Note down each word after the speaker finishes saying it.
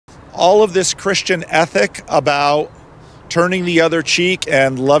all of this Christian ethic about turning the other cheek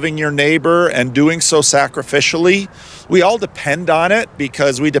and loving your neighbor and doing so sacrificially, we all depend on it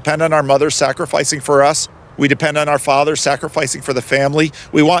because we depend on our mother sacrificing for us. We depend on our father sacrificing for the family.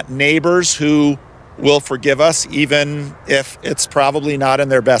 We want neighbors who will forgive us, even if it's probably not in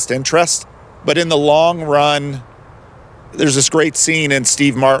their best interest. But in the long run, there's this great scene in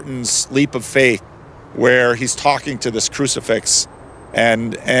Steve Martin's Leap of Faith where he's talking to this crucifix.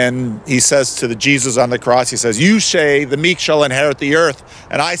 And he says to the Jesus on the cross, he says, "You say the meek shall inherit the earth,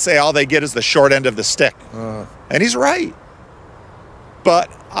 and I say all they get is the short end of the stick." And he's right.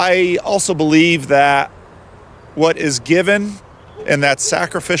 But I also believe that what is given in that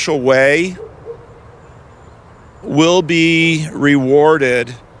sacrificial way will be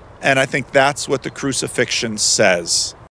rewarded, and I think that's what the crucifixion says.